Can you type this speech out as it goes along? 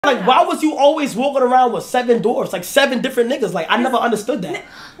Like, why was you always walking around with 7 doors? Like 7 different niggas? Like, I never understood that.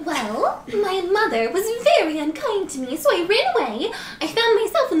 Well, my mother was very unkind to me, so I ran away. I found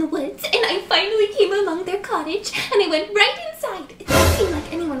myself in the woods, and I finally came along their cottage, and I went right inside. It didn't seem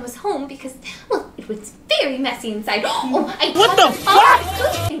like anyone was home because, well, it was very messy inside. Oh, I what the fuck?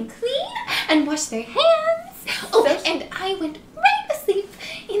 Good and clean, and washed their hands. Oh, and I went right asleep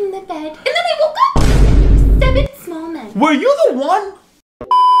in the bed, and then I woke up, and there were 7 small men. Were you the one?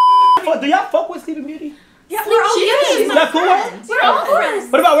 Do y'all fuck with Sleeping Beauty? Yeah, we're all friends. Y'all cool with? We're all friends.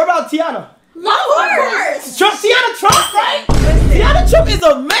 What about Tiana? Of course. Tiana Trump, right? Tiana Trump is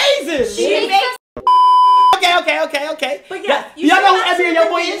amazing. She makes. Okay. But yeah, y'all know who NBA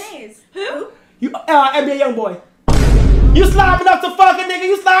Youngboy is? Who? You NBA Youngboy. You slobbing up to fuck a nigga.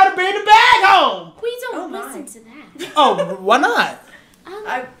 You slide to bring the bag home. We don't listen to that. Oh, why not?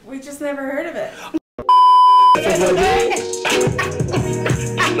 We just never heard of it.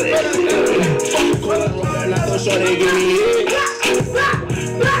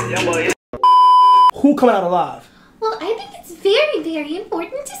 Who coming out alive? Well, I think it's very, very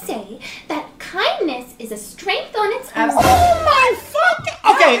important to say that kindness is a strength on its own. Oh my fucking...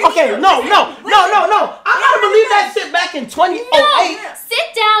 Okay, no. I'm not gonna believe that shit back in 2008. No,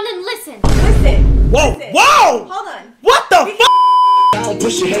 sit down and listen. Listen. Whoa! Hold on. What the fuck? I don't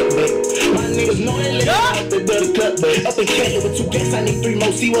push your head back. My niggas know they live out the dirty cut back. Up in Cali with 2 gas, I need 3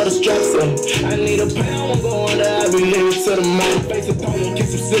 more, see what the straps are. I need a pound, I'm going to I be living to the mountain. Face it on him,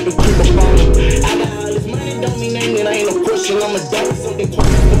 kiss him, sipping, keep a phone. I got all this money, don't mean anything, I ain't no question. I'm a dog, something twice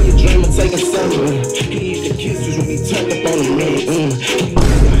before your dream of taking something. He used to kiss us when he turned up on the man. He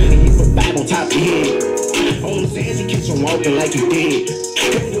was money, he put 5 on top of your head. On his hands, he keeps on walking like he did.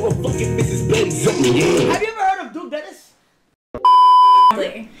 Couldn't give a fuck if it's his bloody something, yeah. Have you ever heard of Duke Dennis?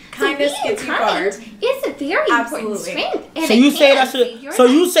 Kindness gets you far. It's a very important strength. And So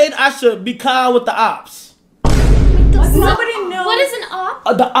you said I should be kind with the ops. Nobody knows. What is an op?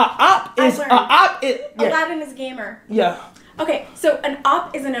 The op is yeah. Aladdin is gamer. Yeah. Okay, so an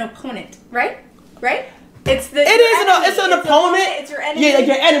op is an opponent, right? Right? It's an opponent. It's your enemy. Yeah, like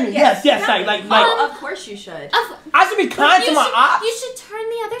your enemy. Yes. Like. Of course you should. I should be kind to my ops. You should turn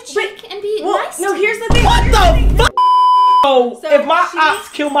the other cheek and be nice. No, here's the thing. What the fuck? So if my ops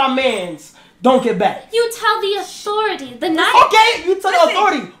kill my mans, don't get back. You tell the authority, the knight. Okay, you tell the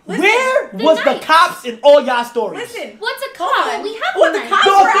authority. Where was the cops in all y'all stories? Listen. What's a cop? We have the cops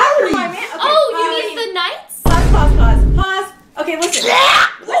were after my man. Okay, you mean the knights? Pause. Okay, listen. Yeah.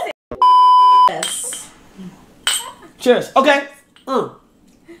 Listen. Yes. Cheers. Okay.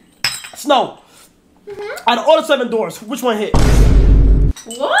 Snow. Out of all the 7 doors, which one hit?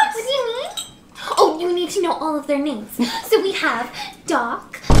 What do you mean? Oh, you need to know all of their names. So we have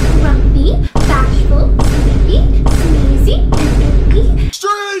Doc, Grumpy, Bashful, Sleepy, Sneezy, and Inky.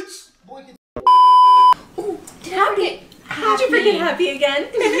 Streets! Ooh, Happy. How'd you forget Happy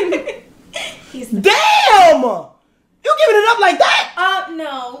again? Damn! You giving it up like that?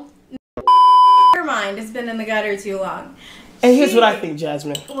 No. Your mind has been in the gutter too long. And here's what I think,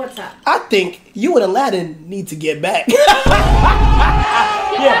 Jasmine. What's up? I think you and Aladdin need to get back. Get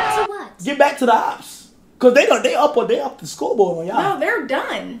back to what? Get back to the ops. Cause they up the scoreboard on y'all. No, they're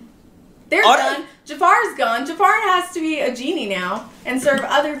done. They're done. Jafar's gone. Jafar has to be a genie now and serve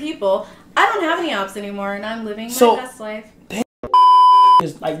other people. I don't have any ops anymore, and I'm living my best life.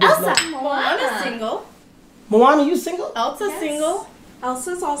 Like Elsa. Moana's single. Moana, you single? Elsa's single.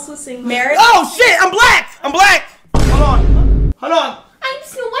 Elsa's also single. Married. Oh shit! I'm black. Hold on. I'm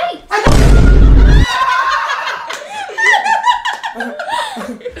Snow White. I'm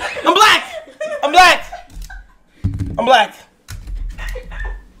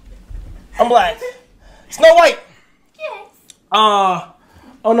black. Snow White. Yes. Oh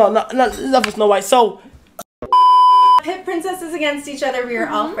no, not for Snow White. So Pit princesses against each other. We are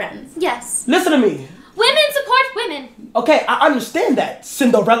all friends. Yes. listen to me. Women support women. Okay, I understand that,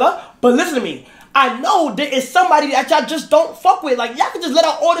 Cinderella, but listen to me. I know there is somebody that y'all just don't fuck with. Like, y'all can just let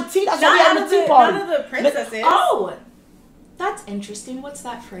out all the tea. That's why we having a tea party. None of the princesses. Oh, that's interesting. What's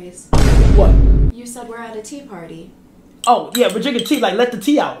that phrase? What? You said we're at a tea party. Oh yeah, we're drinking tea. Like, let the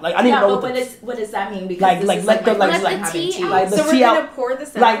tea out. Like, I need to know what does that mean? Because like this is let the having tea like So the we're tea gonna out. pour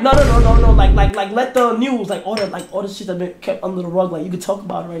this out. Like no. Like let the news all the shit that been kept under the rug. Like, you can talk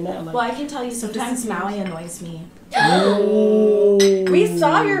about it right now. Like, well, I can tell you sometimes Maui annoys me. We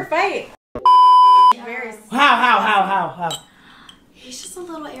saw your fight. How? He's just a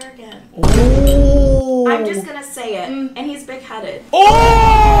little arrogant. Oh. Oh. I'm just gonna say it. And he's big-headed. Oh.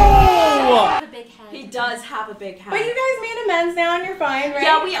 I have a big head. He does have a big head. But you guys made amends now and you're fine, right?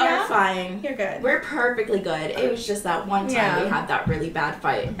 Yeah, we are fine. You're good. We're perfectly good. It was just that one time we had that really bad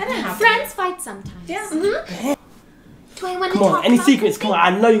fight. That didn't happen. Friends fight sometimes. Yeah. Mm-hmm. Do I want to Come talk on, any about secrets? something? Come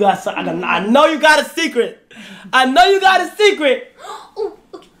on, I know you got some. I know you got a secret. I know you got a secret. Oh,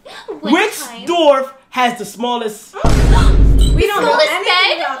 okay. One Which time. dwarf has the smallest? We don't know Smallest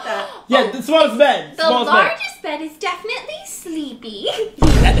anything bed? about that. Yeah, the smallest bed. The Smallest largest bed is definitely Sleepy. He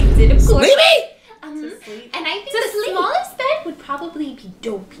needs it, of course. Sleepy? And I think the smallest bed would probably be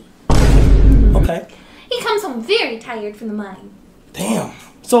Dopey. Okay. He comes home very tired from the mine. Damn.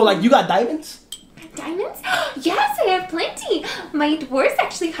 So like you got diamonds? Diamonds? Yes, I have plenty. My dwarves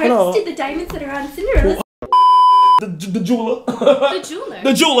actually Hello. harvested the diamonds that are on Cinderella's. The jeweler. The jeweler.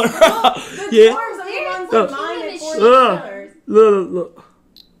 The jeweler. The Yeah. dwarves are the ones Look. that mine it for the Look. killers. Look.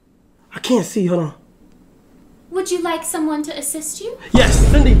 I can't see. Hold on. Would you like someone to assist you? Yes,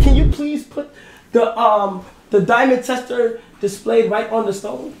 Cindy. Can you please put the diamond tester displayed right on the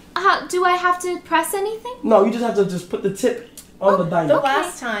stone? Do I have to press anything? No, you just have to just put the tip on the The diamond.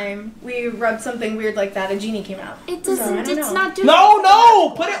 last time we rubbed something weird like that, a genie came out. It So, I doesn't. don't It's know. not doing. No,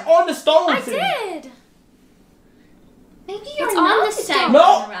 put it on the stone. I Cindy. did. Maybe It's you're on not the stone. stone.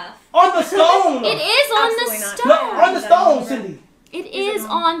 No, on the stone. It is on Absolutely the not. stone. No, on the stone, Cindy. It is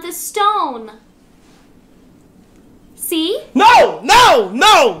on the stone. See? No.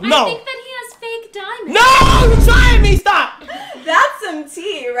 I think that he has fake diamonds. No, you're trying me. Stop. That's some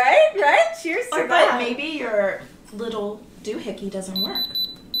tea, right? Right? Cheers to Or that. but maybe your little doohickey doesn't work.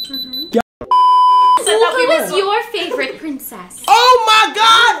 Who is your favorite princess? Oh my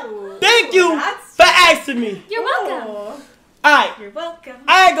God. Thank you that's for asking me. You're welcome. Oh, Alright, you're welcome.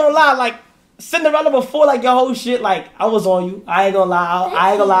 I ain't gonna lie, like Cinderella before like your whole shit, like I was on you. I ain't gonna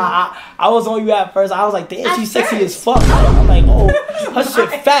lie. I was on you at first. I was like, damn, At she's sexy first. as fuck. I'm like, oh, her shit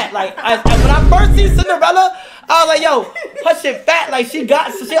fat. Like and when I first seen Cinderella, I was like, yo, her shit fat. Like she got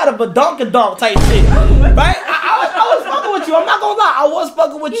a badonkadonk type shit, right? I was fucking with you. I'm not gonna lie, I was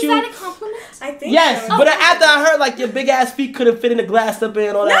fucking with Is you. that a compliment? I think Yes, so. but then after I heard like your big ass feet couldn't fit in the glass slipper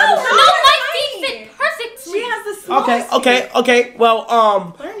and all that other shit. No, my feet fit perfectly. She has the smallest Okay. Well,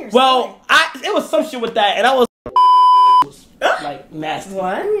 Learn your it was some shit with that, and I was like nasty.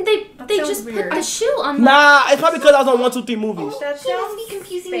 What? They sounds just weird. put a shoe on my. Nah, it's probably because I was on 1, 2, 3 movies. That He must sounds be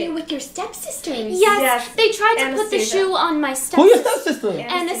confusing fake. you with your stepsisters. Yes. Yes, they tried to put the Anastasia. shoe on my Who your stepsister.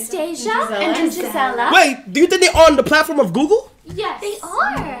 stepsister? Anastasia And and Gisela. Wait, do you think they're on the platform of Google? Yes, they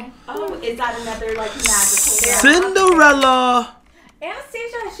are. Oh, is that another like magical? Cinderella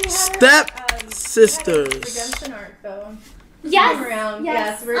Anastasia, she had her stepsisters. redemption arc though. Yes. Come around.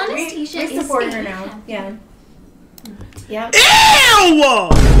 Yes. We're, Anastasia we is support her sweet. now. Yeah. Yeah. Ew! These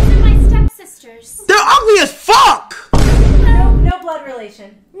are my stepsisters. They're ugly as fuck! No blood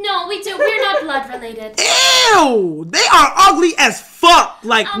relation. No, we're not blood related. Ew! They are ugly as fuck!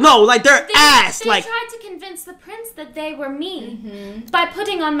 Like, no, like they're ass. They Like, tried to convince the prince that they were me by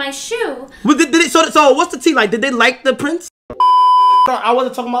putting on my shoe. so what's the tea? Like, did they like the prince? I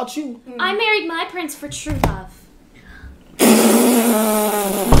wasn't talking about you. I married my prince for true love.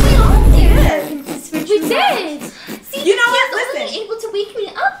 We all did. We did. See, You know he what? was only Listen. able to wake me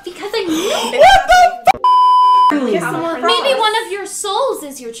up because I knew. What the Kiss them across. Maybe one of your souls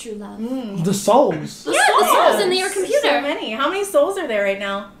is your true love. f? The souls. Yeah, the souls in your So computer. many. How many souls are there right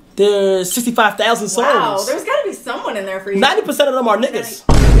now? There's 65,000 souls. Wow, there's got to be someone in there for you. 90% of them are niggas.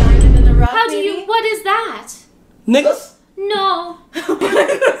 Diamond in the rough. How do you? What is that? Niggas? No.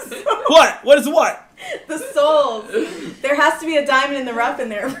 What? What is what? The souls. There has to be a diamond in the rough in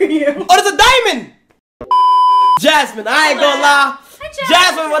there for you. Oh, there's a diamond! Jasmine, I ain't gonna lie. Hi,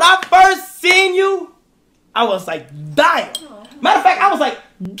 Jasmine, when I first seen you, I was like dying. Matter of fact, I was like,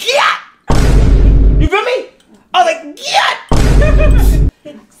 "Gyat!" You feel me? I was like, "Gyat!"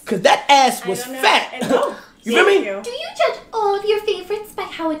 Cause that ass was fat. You feel me? Do you judge all of your favorites by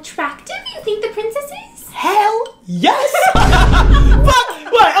how attractive you think the princess is? Hell yes! Fuck!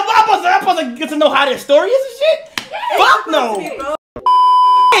 What? I'm supposed to get to know how their story is and shit? Fuck no!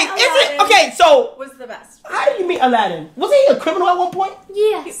 Hey, is it? Okay, so Was the best. how did you meet Aladdin? Was he a criminal at one point?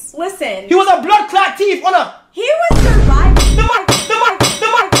 Yes. Listen, He was a blood clot thief on a. he was surviving. The man was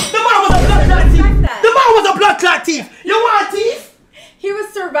a blood clot thief. The man was a blood clot thief. You want a thief? He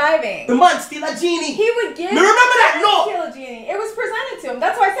was surviving. The man steal a genie. He would give. No, remember that? No. Kill a genie. It was presented to him.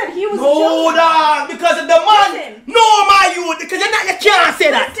 That's why I said he was. No, chosen. dog, because of the man. Listen. No, my you, because you can't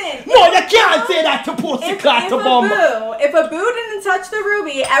say that. Listen. No, you can't say that to pussy If clot to bomb. a boo didn't touch the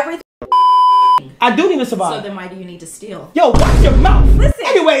ruby, everything. I do need to So survive. then why do you need to steal? Yo, watch your mouth. Listen.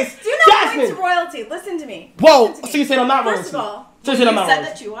 Anyways, Do not point to Jasmine. royalty. Listen me. Whoa! Listen to So me. you said I'm not royalty. First of all, So you said I'm You not said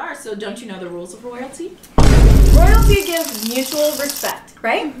royalty. that you are, so don't you know the rules of royalty? royalty gives mutual respect,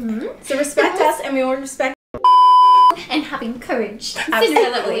 right? So respect us, and we will respect. And having courage.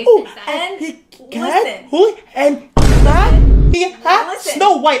 Absolutely. Ooh, And Cat, listen. who and that Listen.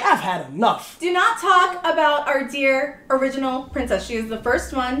 Snow White. I've had enough. Do not talk about our dear original princess. She is the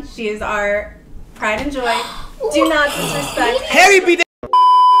first one. She is our pride and joy. Do not disrespect. Harry be this.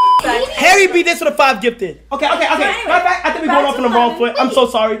 Respect. Harry be this for the 5 gifted. Okay. Anyway, Matter of fact, I think we're going off on the wrong foot. I'm so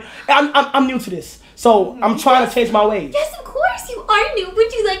sorry. I'm new to this, so I'm trying to change my ways. Yes, of course you are new.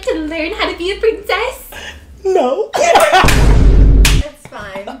 Would you like to learn how to be a princess? No. It's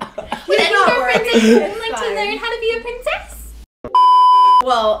fine. Would any of our princesses It's like to fine. learn how to be a princess?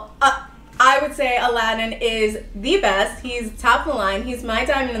 Well, I would say Aladdin is the best. He's top of the line. He's my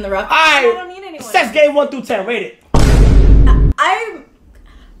diamond in the rough. I don't need anyone. Sex game 1 through 10. Rate it.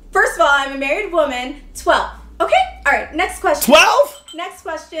 First of all, I'm a married woman. 12. Okay? Alright, next question. 12. Next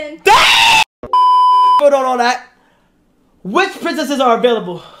question. Damn! Hold on all that. Which princesses are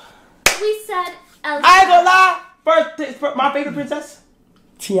available? We said Elsa. I ain't gonna lie. First, my favorite princess,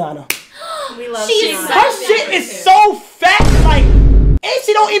 Tiana. We love She is Tiana. so Her shit is so fat, like, and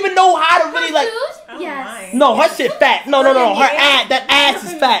she don't even know how to really like. Food? Yes. No, her shit fat. No. Her ass, that ass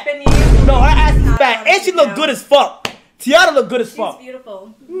is fat. Been used. No, her ass is fat, and she look good as fuck. Tiana look good as She's fuck.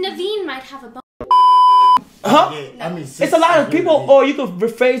 beautiful. Naveen might have a bone. Huh? Yeah, I mean, It's a lot of people, or you could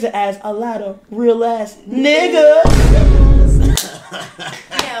rephrase it as a lot of real ass niggas.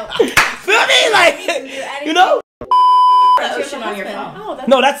 Feel me? Like, you know? The ocean on your phone. Oh, that's,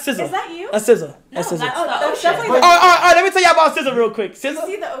 No, that's Scissor. is that you? That's Scissor. No, That's Scissor. that's Oh, the that's ocean. definitely All right, let me tell you about Scissor real quick. You Scissor.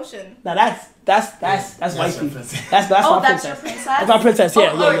 see the ocean. Now that's That's wifey. your princess. That's Oh, my that's princess. your princess? That's my princess.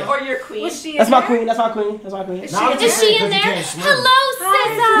 Yeah, Oh, yeah. or your queen. Was she That's in my there? queen. That's my queen. That's my queen. Is Nah, I'm she in Is just there? she saying, in 'cause you there? can't swim.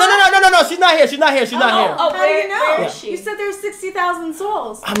 Hello, No. She's not here. She's not here. She's not here. Oh, How do you know? where Yeah. is she? You said there's 60,000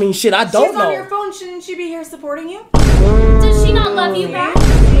 souls. I mean, shit. I don't She's on your know. phone. Shouldn't she be here supporting you? Does she not love you back?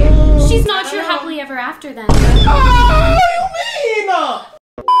 She's not your happily ever after then. Oh, you mean?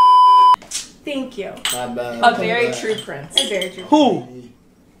 Thank you. Not bad. A very true prince. That's very true. Who?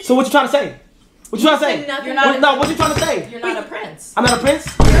 So what you trying to say? What you trying to say? Nothing. You're not No, what you trying to say? You're not a prince. I'm not a prince?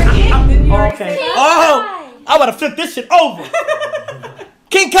 You're a king. Didn't you already Okay. say that? Oh, I'm about to flip this shit over.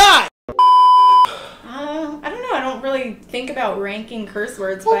 King Kai. I don't know. I don't really think about ranking curse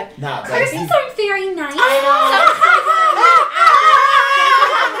words, but Nah, but Curses aren't very nice.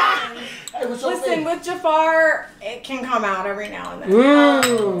 Hey, what's your listen, thing? with Jafar, it can come out every now and then.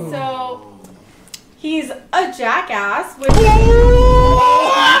 Mm. So he's a jackass, which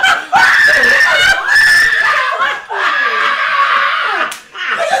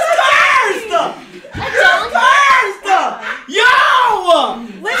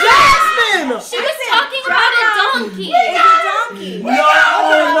Jasmine! She was talking about a donkey. is a donkey. No, we got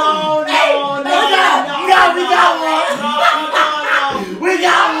one. We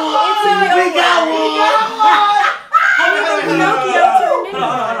got one. Pinocchio turned into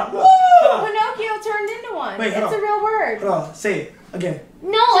one. Hold Pinocchio turned into one. Wait, hold It's a on. real word. on, say it again.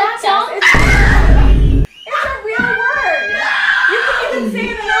 No, a donkey. It's a real word. You can even say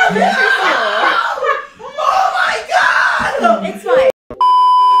it in elementary school. Oh my god! It's fine.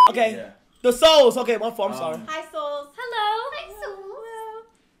 Okay, the souls. Okay, my fault. I'm sorry. Hi, souls. Hello. Hi, Souls.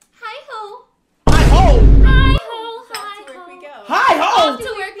 Hi, ho. Hi ho. Hi, ho. Back Hi, to work we ho. go. Hi Off ho.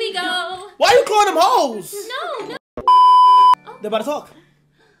 to work we go. Why you calling them hoes? No. They're about to talk.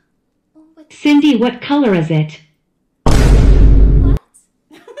 Oh, what's Cindy, what color is it? what?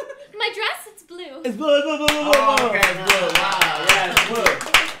 My dress, it's blue. It's blue. It's blue. Blue. Blue. Blue. Oh, okay, it's good. Wow, yeah, it's good.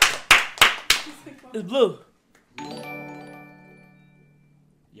 It's blue.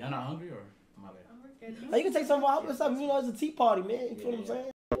 Y'all not hungry or am I bad? Like, you can take some out or something. You know, it's a tea party, man. You feel what I'm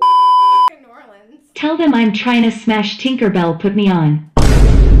saying? In New Orleans. Tell them I'm trying to smash Tinkerbell, put me on.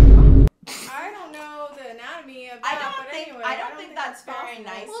 I don't know the anatomy of that, but anyway. I don't think that's very possible.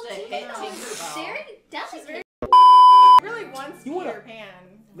 nice Well, to hit Tinkerbell. very She's very delicate. really wants You wanna- Peter Pan.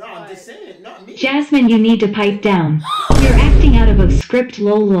 No, I'm just saying, not me. Jasmine, you need to pipe down. You're acting out of a script,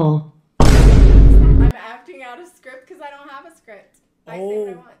 lol lol. I'm acting out a script because I don't have a script. I say what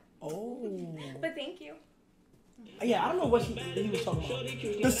I want. Oh. But thank you. Yeah, I don't know what he was talking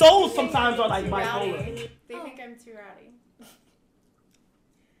about. The souls sometimes are like bipolar. Rowdy. They think I'm too rowdy.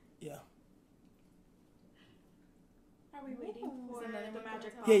 Yeah. Are we waiting for the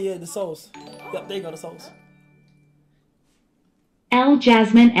magic Yeah, the souls. Yep, there you go, the souls. L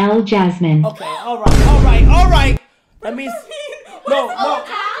Jasmine, L Jasmine. Okay, alright. That means no. Al?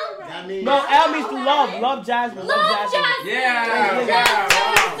 That means No, L means to love. Love Jasmine. Love Jasmine. Yeah. Love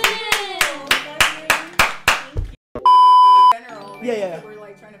Jasmine. Yeah. We're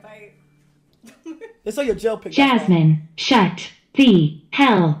like trying to fight. It's on your jail picture. Jasmine, shut the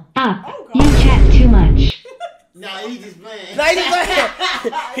hell up. Oh, God. You chat too much. Nah, he just playing. Nah, he's just playing.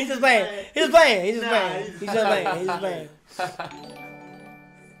 He's just playing. He's just playing. He's just playing. He's just playing.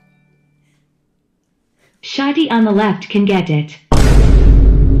 Shotty on the left can get it.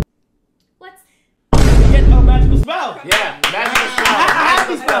 What's Get a magical spell. Yeah, magical spell.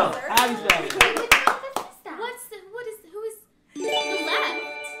 Happy spell. Sir? Happy spell. what's the who is the left?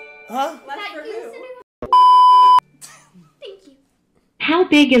 Huh? Left That for you, who? Cinder? Thank you. How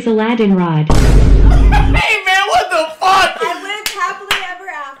big is Aladdin Rod? Hey man, what the fuck? I lived happily ever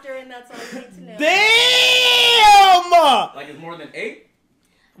after, and that's all you need to know. Damn! Like it's more than 8?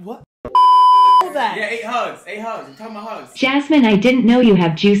 What? That? Yeah, 8 hugs. 8 hugs. I'm talking about hugs. Jasmine, I didn't know you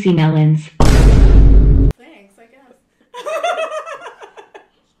have juicy melons. Thanks, I guess.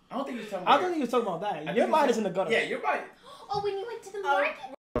 I don't think you're talking I about. don't think he was talking about that. I Your think mind it's- is in the gutter. Yeah, you're right. Oh, when you went to the market?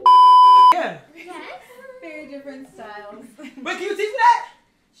 Yeah. Yes. Very different styles. Wait, can you teach me that?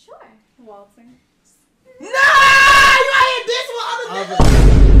 Sure. Waltzing. Nah! You out here this one other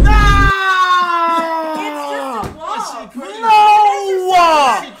niggas? Nah! It's just a waltz.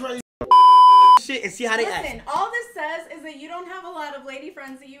 No! Shit crazy. Shit, and see how they act. Listen, all this says is that you don't have a lot of lady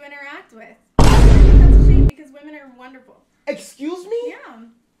friends that you interact with. I think that's a shame because women are wonderful. Excuse me? Yeah.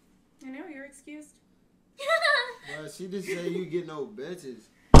 I know, you're excused. Bro, she didn't say you get no bitches.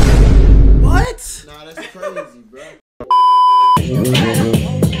 What? Nah, that's crazy, bro.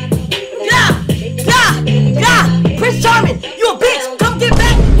 Yeah! Prince Charming, you a bitch! Come get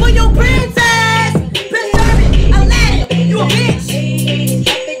back for your princess! Prince Charming, Aladdin, you a bitch!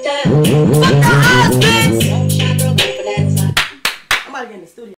 Fuck the husbands! I'm about to get in the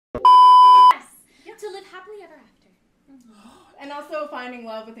studio. Yes. To live happily ever after. And also finding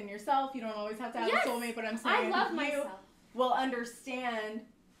love within yourself. You don't always have to have Yes. a soulmate, but I'm I saying love you myself. will understand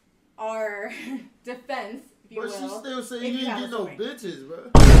our defense, if you But will. she still say if you you didn't have get a no soulmate. bitches, bro.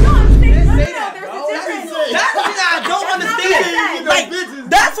 No, I'm saying, no, say no, that, there's bro. a difference. That's what I don't understand. You Like, know bitches.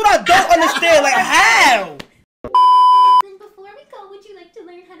 that's what I don't understand. Like, how? Then before we go, would you like to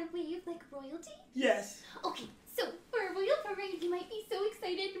learn how to wave like royalty? Yes. Okay, so for a royal parade, you might be so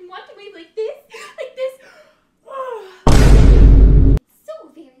excited and want to wave like this, like this. So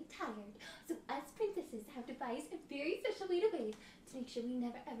very tired. So us princesses have devised a very special way to wave to make sure we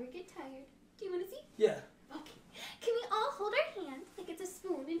never ever get tired. Do you want to see? Yeah. Okay. Can we all hold our hands like it's a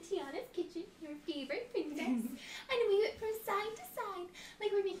spoon in Tiana's kitchen, your favorite princess, and wave it from side to side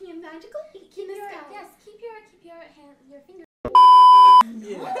like we're making a magical H in the sky? Yes, keep your hand, your finger.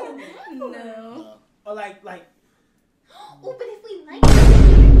 Yeah. No. Or like. Oh, but if we like it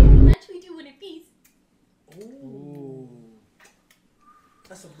very much, we do one a piece. Ooh.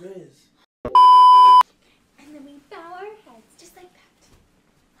 That's a riz. And then we bow our heads just like that.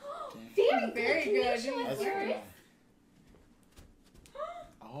 Very good. Very Can good. you show us That's yours? good.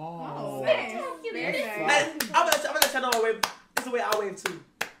 Oh, Oh. nice. Spectacular. Very This nice. I'm gonna tell you how I wave. This is the way I wave too.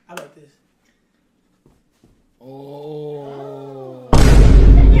 I like this. Oh.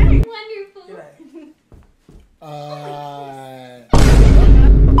 That's wonderful. Get back.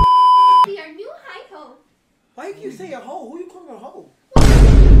 Be our new hi-ho. Why you keep saying ho? Who you calling a ho?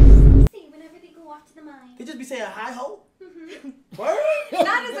 Say whenever they go off to the mine. He just be saying hi ho? Mm-hmm. Word?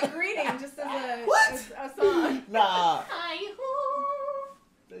 Not as a greeting, just as a, What? as a song. Nah. Hi-ho.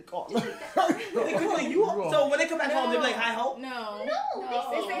 They call They calling you ho? So when they come back home, they be like hi ho? No. No,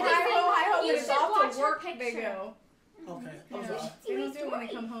 They they say say hi ho, but you it's should off watch to her work they picture. go. Okay. You I'm know, sorry. they don't do it when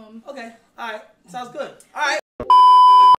they come home. Okay. Alright. Sounds good. Alright.